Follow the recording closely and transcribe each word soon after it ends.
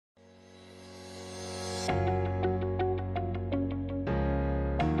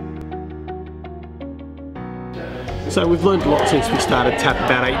So we've learned a lot since we started TAP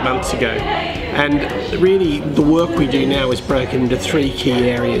about 8 months ago, and really the work we do now is broken into 3 key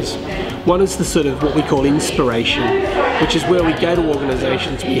areas. One is the sort of what we call inspiration, which is where we go to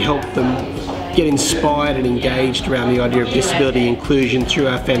organisations, we help them get inspired and engaged around the idea of disability inclusion through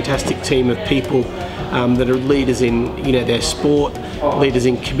our fantastic team of people that are leaders in their sport, leaders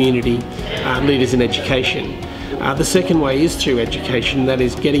in community, leaders in education. The second way is through education, that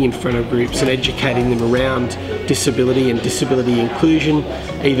is getting in front of groups and educating them around disability and disability inclusion,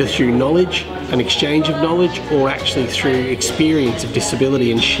 either through knowledge, an exchange of knowledge, or actually through experience of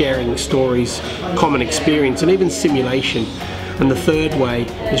disability and sharing stories, common experience, and even simulation. And the third way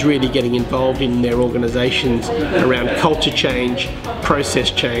is really getting involved in their organisations around culture change, process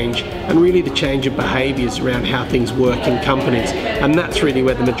change, and really the change of behaviours around how things work in companies. And that's really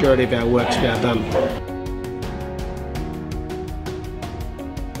where the majority of our work's now done.